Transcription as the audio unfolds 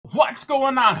What's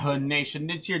going on, Hood Nation?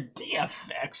 It's your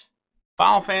DFX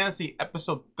Final Fantasy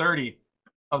Episode 30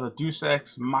 of the Deus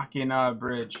Ex Machina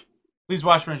Bridge. Please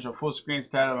watch my full screen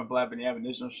stat of my blab and you have an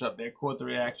additional shut. They're cool with the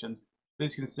reactions.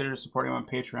 Please consider supporting them on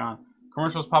Patreon.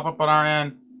 Commercials pop up on our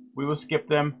end. We will skip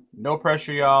them. No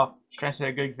pressure, y'all. Just trying to set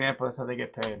a good example. That's how they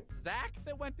get paid. Zach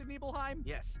that went to Nibelheim?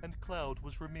 Yes, and Cloud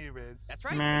was Ramirez. That's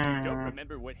right. You don't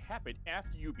remember what happened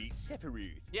after you beat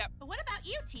Sephiroth. Yep. But what about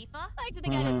you, Tifa? I like to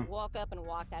think I just woke up and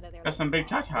walked out of there. That's some big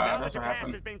cha-cha. Now That's that your what past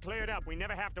happened. has been cleared up, we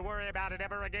never have to worry about it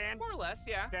ever again. More or less,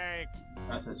 yeah. Thanks.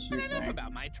 That's what she But was enough saying.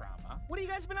 about my trauma. What have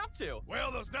you guys been up to?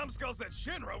 Well, those numbskulls at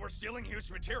Shinra were stealing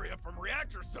huge materia from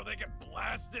reactors so they get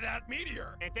blasted at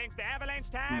Meteor. And thanks to Avalanche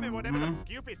Time and whatever the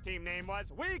Goofy's team name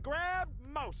was, we grabbed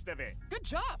most of it. Good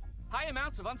job. High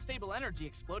amounts of unstable energy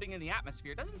exploding in the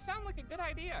atmosphere doesn't sound like a good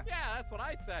idea. Yeah, that's what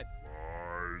I said.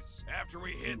 Nice. After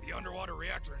we hit the underwater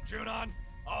reactor in Junon,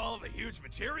 all the huge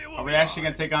materia will Are we be actually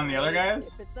going ours. to take on the other guys?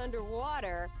 If it's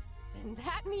underwater, then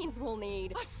that means we'll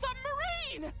need... A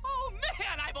submarine! Oh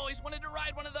man, I've always wanted to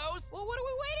ride one of those. Well, what are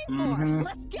we waiting for?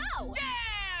 Let's go!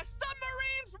 Yeah!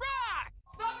 Submarines rock!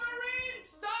 Submarines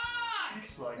suck!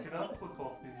 It's like an aqua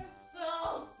coffin.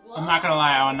 So slow. I'm not going to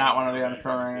lie, I would not want to be on the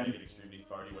program. Extremely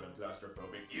farty when I'm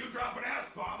claustrophobic. You drop an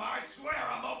S-bomb, I swear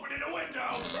I'm opening a window.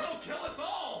 It'll kill us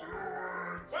all.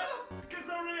 Where the f*** is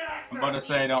the reactor? I'm about to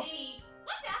say, don't.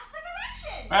 Let's ask for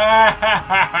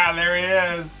directions. There he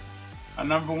is. A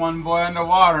 #1 boy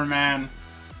underwater, man.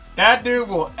 That dude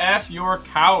will F your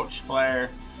couch, player.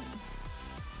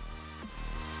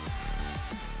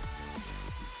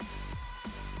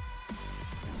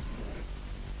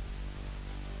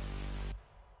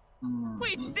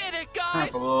 We did it,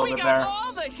 guys! A little We bit got there.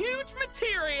 all the huge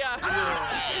materia!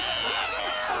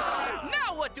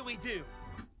 Now what do we do?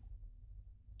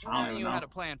 I don't None of even you know. had a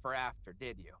plan for after,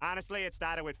 did you? Honestly, it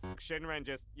started with Shinra and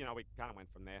just, you know, we kind of went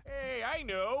from there. Hey, I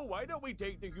know. Why don't we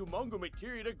take the humongo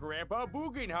materia to Grandpa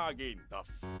Bugenhagen? The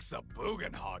f***'s a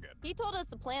Bugenhagen? He told us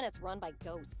the planet's run by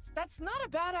ghosts. That's not a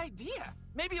bad idea.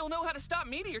 Maybe you'll know how to stop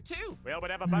Meteor, too. Well,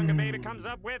 whatever Bunga Baby comes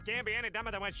up with can't be any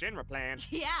dumber than what Shinra planned.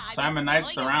 Yeah, I Simon mean,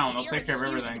 Knight's blowing up around. They'll meteor take care of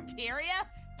with huge everything. Materia?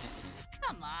 Pfft,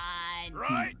 come on.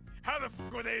 Right? How the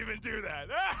f*** would they even do that?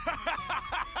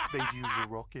 They'd use a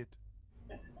rocket.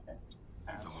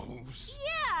 Those.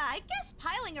 Yeah, I guess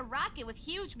piling a rocket with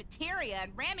huge materia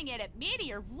and ramming it at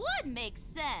Meteor would make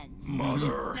sense.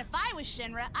 Mother. And if I was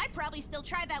Shinra, I'd probably still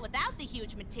try that without the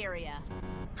huge materia.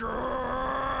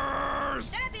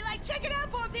 Girls. Then I'd be like, check it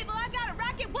out, poor people, I got a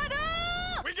rocket, what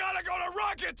up? We gotta go to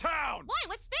Rocket Town. Why,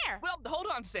 what's there? Well, hold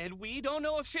on, Sid. We don't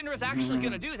know if Shinra's actually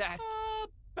gonna do that.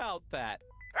 About that.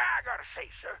 I gotta say,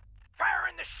 sir,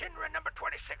 firing the Shinra number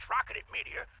 26 rocket at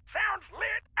Meteor sounds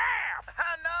lit AF!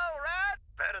 I know, right?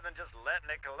 Better than just letting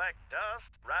it collect dust,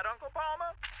 right, Uncle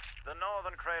Palmer? The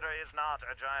northern crater is not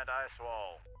a giant ice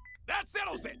wall. That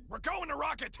settles it. We're going to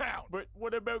Rocket Town. But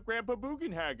what about Grandpa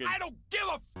Bugenhagen? I don't give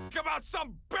a f*** about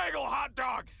some bagel hot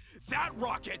dog. That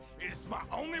rocket is my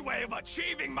only way of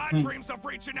achieving my dreams of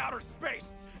reaching outer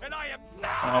space. And I am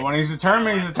not. When he's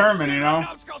determined, you know.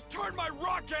 Numbskull turn my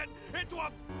rocket into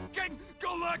a fucking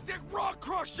galactic rock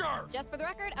crusher. Just for the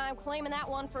record, I'm claiming that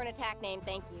one for an attack name,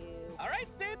 thank you. All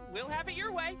right, Sid. We'll have it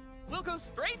your way. We'll go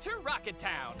straight to Rocket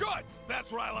Town. Good.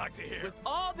 That's what I like to hear. With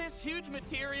all this huge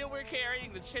material we're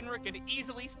carrying that Shinra can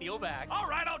easily steal back. All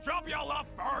right, I'll drop y'all off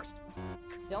first.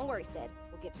 Don't worry, Sid.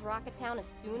 We'll get to Rocket Town as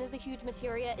soon as the huge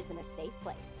materia is in a safe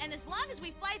place. And as long as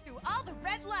we fly through all the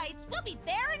red lights, we'll be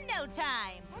there in no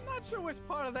time. I'm not sure which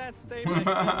part of that statement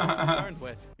I should be more concerned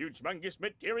with. Humongous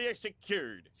materia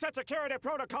secured. Set security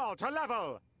protocol to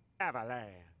level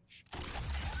Avalanche.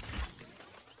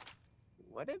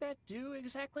 What did that do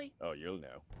exactly? Oh, you'll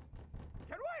know.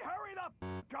 Can we hurry the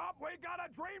f*** up? We got a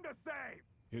dream to save!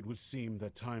 It would seem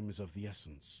that time is of the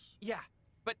essence. Yeah.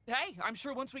 But hey, I'm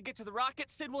sure once we get to the rocket,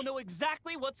 Sid will know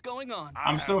exactly what's going on.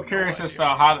 I'm still I have curious no as idea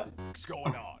to how what the f***'s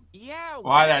going on. Yeah,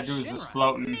 why that where's dude's just Shinra?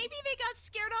 floating. Maybe they got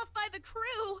scared off by the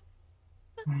crew.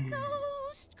 The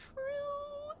ghost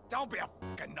crew. Don't be a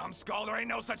fucking numbskull. There ain't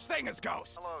no such thing as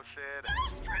ghosts. Hello, Sid.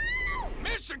 Ghost crew!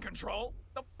 Mission control?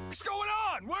 The f***'s going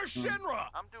on? Where's Shinra?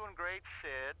 I'm doing great,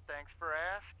 Sid. Thanks for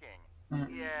asking.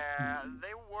 Yeah,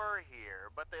 they were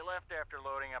here, but they left after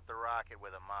loading up the rocket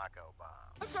with a Mako bomb.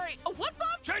 I'm sorry, a what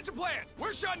bomb? Change of plans.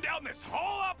 We're shutting down this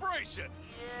whole operation.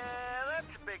 Yeah, that's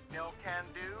a big no can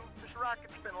do. This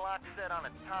rocket's been locked set on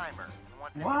a timer. And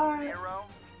once it What? hits zero,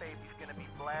 this baby's gonna be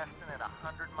blasting at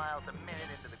 100 miles a minute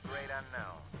into the great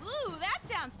unknown. Ooh, that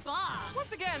sounds bomb.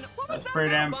 Once again, what was That's that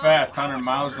pretty damn bomb? fast. How 100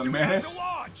 much miles longer a do we have minute. to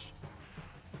launch?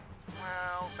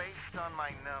 Well, based on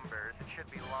my numbers, it should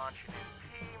be launching in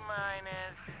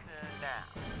T-minus now.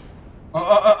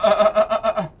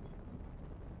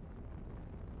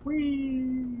 Whee!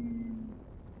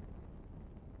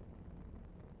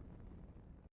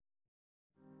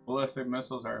 Ballistic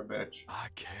missiles are a bitch. I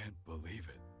can't believe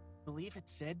it. Believe it,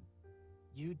 Sid?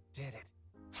 You did it.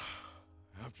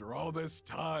 After all this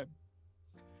time,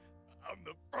 I'm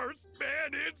the first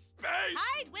man in space!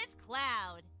 Hide with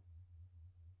Cloud.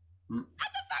 I'm the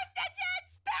first ninja in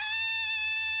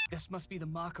space! This must be the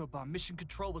Mako bomb Mission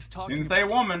Control was talking Didn't about. say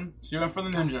woman. She went for the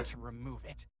Got ninja. to remove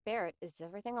it. Barrett, is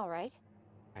everything all right?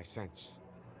 I sense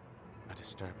a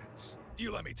disturbance.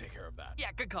 You let me take care of that.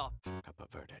 Yeah, good call. Up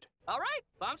averted. All right,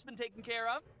 bomb's been taken care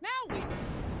of. Now we.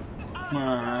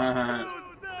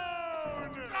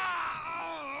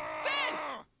 Sid!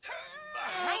 The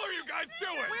hell are you guys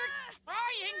doing? We're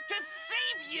trying to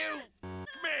save you.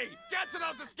 Me! Get to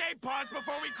those escape pods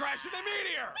before we crash into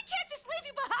meteor! We can't just leave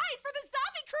you behind for the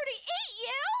zombie crew to eat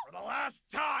you! For the last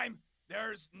time,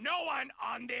 there's no one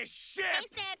on this ship!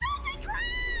 They said zombie crew!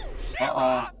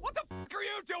 Shira! What the f are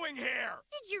you doing here?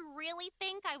 Did you really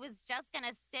think I was just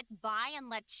gonna sit by and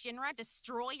let Shinra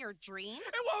destroy your dream?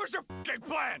 And what was your f***ing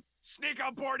plan? Sneak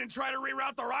on board and try to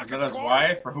reroute the Is rocket's that his course?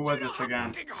 wife, or who was Do you know this how again?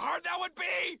 f***ing hard that would be?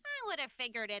 I would have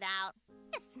figured it out.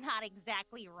 It's not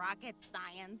exactly rocket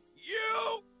science.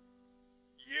 You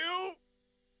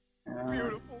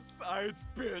beautiful science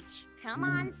bitch. Come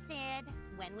on, Sid.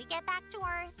 When we get back to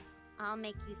Earth, I'll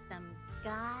make you some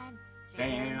goddamn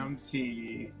Damn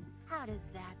tea. How does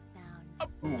that sound? I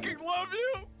fucking love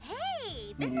you.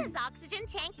 Hey, this is oxygen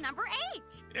tank number 8.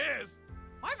 It is.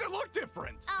 Why does it look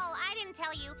different? Oh, I didn't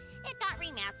tell you. It got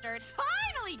remastered.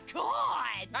 Finally,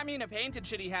 God! I mean, a painted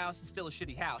shitty house is still a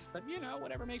shitty house, but you know,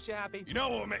 whatever makes you happy. You know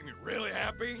what will make me really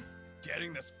happy?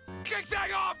 Getting this f***ing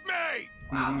thing off me!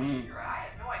 Wow, Shira, I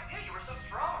had no idea you were so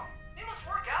strong. You must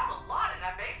work out a lot in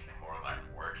that basement. More like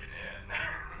working in. And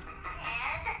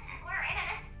we're in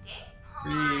an escape pod.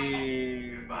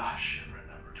 Goodbye, Shinra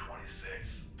number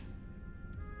 26.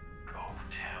 Go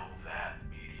tell that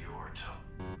meteor to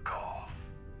f*** off.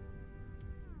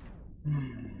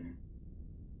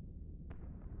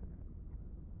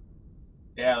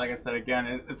 Yeah, like I said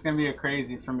again, it's gonna be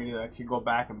crazy for me to actually go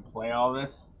back and play all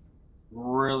this.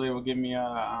 Really will give me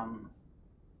a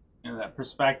you know, that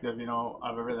perspective, you know,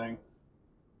 of everything.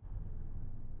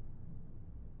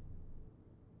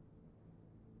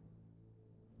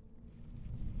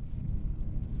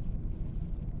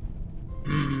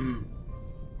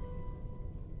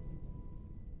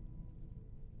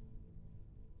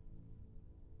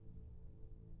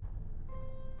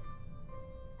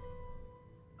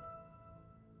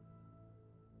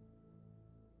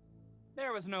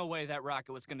 There was no way that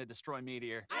rocket was gonna destroy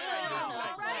Meteor.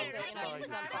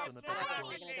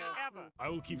 I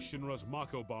will keep Shinra's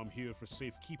Mako bomb here for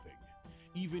safekeeping.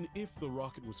 Even if the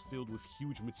rocket was filled with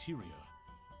huge materia,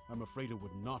 I'm afraid it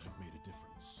would not have made a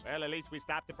difference. Well, at least we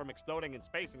stopped it from exploding in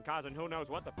space and causing who knows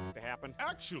what the f to happen.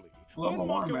 Actually, Global when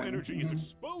Mako warming. energy is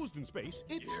exposed in space,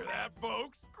 You hear that,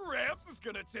 folks? Gramps is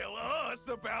gonna tell us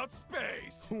about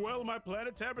space. well, my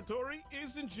planet laboratory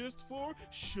isn't just for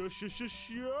show.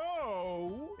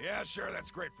 Yeah, sure,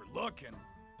 that's great for looking.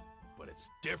 But it's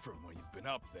different when you've been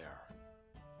up there.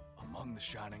 Among the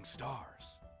shining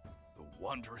stars. The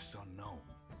wondrous unknown.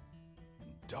 And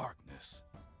darkness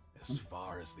as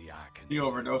far as the eye can see. You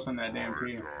overdose on that damn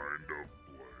tea.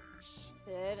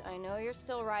 Sid, I know you're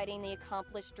still riding the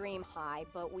accomplished dream high,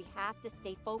 but we have to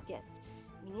stay focused.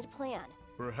 We need a plan.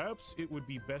 Perhaps it would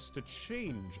be best to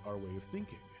change our way of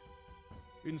thinking.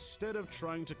 Instead of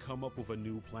trying to come up with a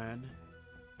new plan,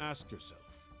 ask yourself,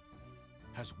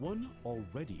 has one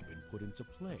already been put into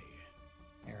play?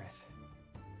 Aerith.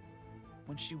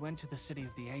 When she went to the City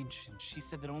of the Ancients, she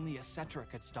said that only a Cetra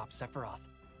could stop Sephiroth.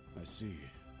 I see.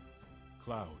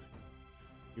 Cloud,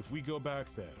 if we go back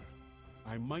there,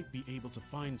 I might be able to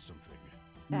find something.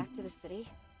 Back to the city?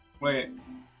 Wait,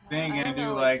 they ain't I gonna don't do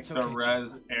know if like it's the okay,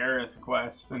 Res Aerith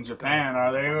quest in Japan,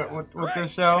 are they? With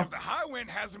this show? If the high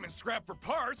wind hasn't been scrapped for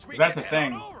parts, we That's can a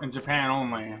head thing on over. in Japan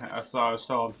only. I was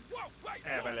told. Whoa, wait,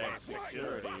 Avalanche whoa, whoa,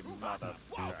 security,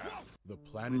 whoa, The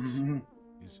planet Mhm.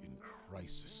 is in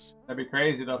crisis. That'd be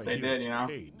crazy though if I they hear did, its you know.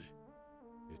 pain.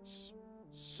 It's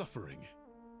suffering.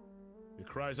 It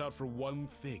cries out for one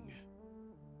thing.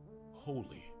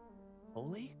 Holy.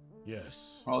 Holy?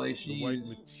 Yes. Holy The white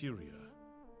cheese. materia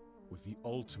with the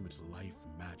ultimate life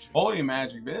magic. Holy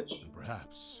magic, bitch. And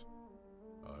perhaps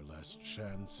our last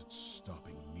chance at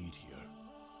stopping Meteor.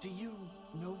 Do you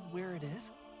know where it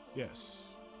is? Yes,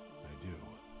 I do.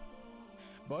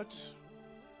 But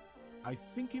I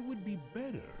think it would be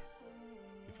better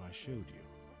if I showed you.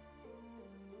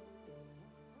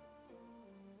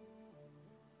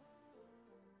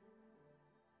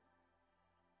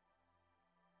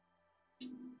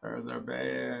 There's our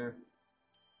base.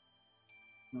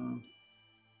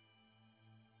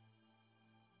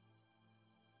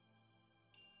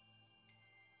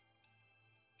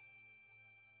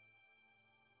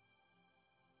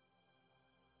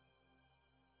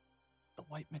 The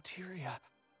white materia.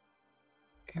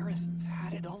 Aerith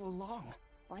had it all along.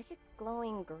 Why is it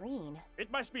glowing green? It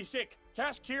must be sick.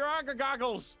 Cast Kiraga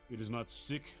goggles. It is not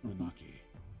sick, Minaki.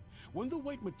 When the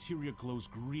white materia glows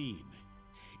green,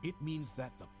 it means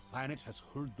that the planet has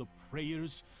heard the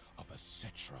prayers of a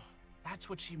Cetra. That's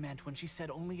what she meant when she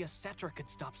said only a Cetra could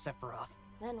stop Sephiroth.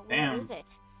 Then what Damn. is it?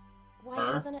 Why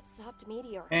Her? hasn't it stopped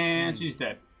Meteor? And she's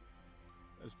dead.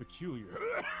 That's peculiar.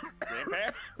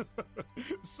 Grandpa?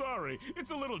 Sorry,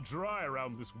 it's a little dry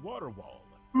around this water wall.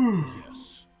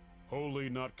 Yes, wholly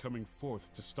not coming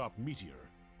forth to stop Meteor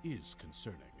is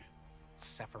concerning.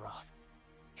 Sephiroth.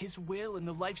 His will in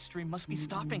the life stream must be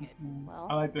stopping it. Well,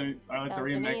 I like the sounds to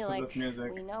remix me of like this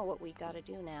music. we know what we gotta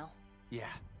do now. Yeah.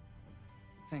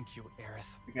 Thank you, Aerith.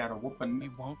 We got a whooping. We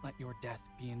won't let your death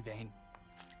be in vain.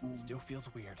 Still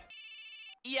feels weird.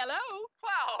 Yellow?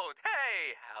 Whoa,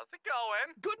 hey, how's it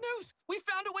going? Good news! We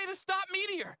found a way to stop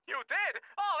Meteor! You did?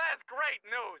 Oh, that's great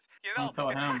news. You know, Don't tell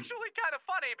it's him. actually kind of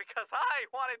funny because I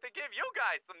wanted to give you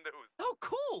guys some news. Oh,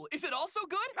 cool! Is it also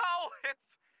good? No,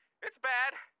 it's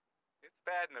bad. It's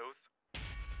bad news.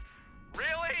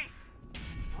 Really?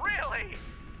 Really?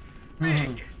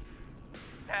 Big,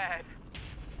 bad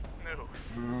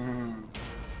news.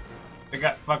 They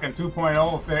got fucking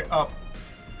 2.0 fit up.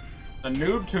 The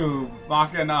noob tube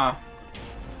fucking I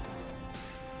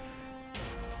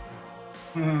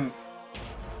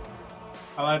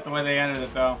like the way they ended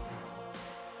it though.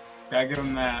 Gotta give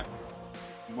them that.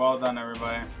 Well done,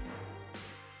 everybody.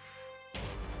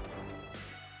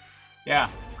 Yeah,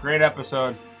 great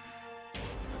episode.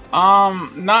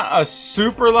 Not a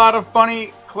super lot of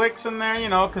funny clicks in there, you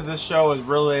know, because this show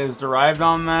is derived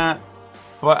on that.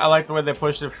 But I like the way they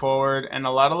pushed it forward, and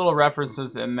a lot of little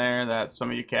references in there that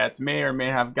some of you cats may or may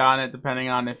have gotten it, depending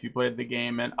on if you played the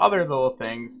game, and other little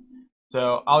things.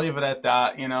 So I'll leave it at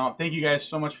that. You know, thank you guys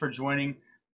so much for joining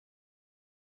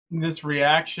this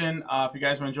reaction. If you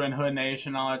guys are enjoying Hood Nation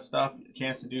and all that stuff, a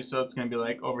chance to do so, it's gonna be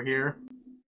like over here,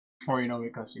 or you know,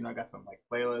 because you know I got some like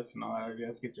playlists and all that. You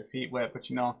guys get your feet wet, but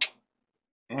you know,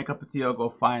 and a cup of tea, I'll go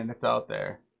find that's out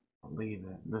there. I'll leave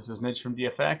it. This is Nidge from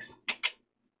DFX.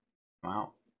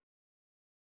 Wow.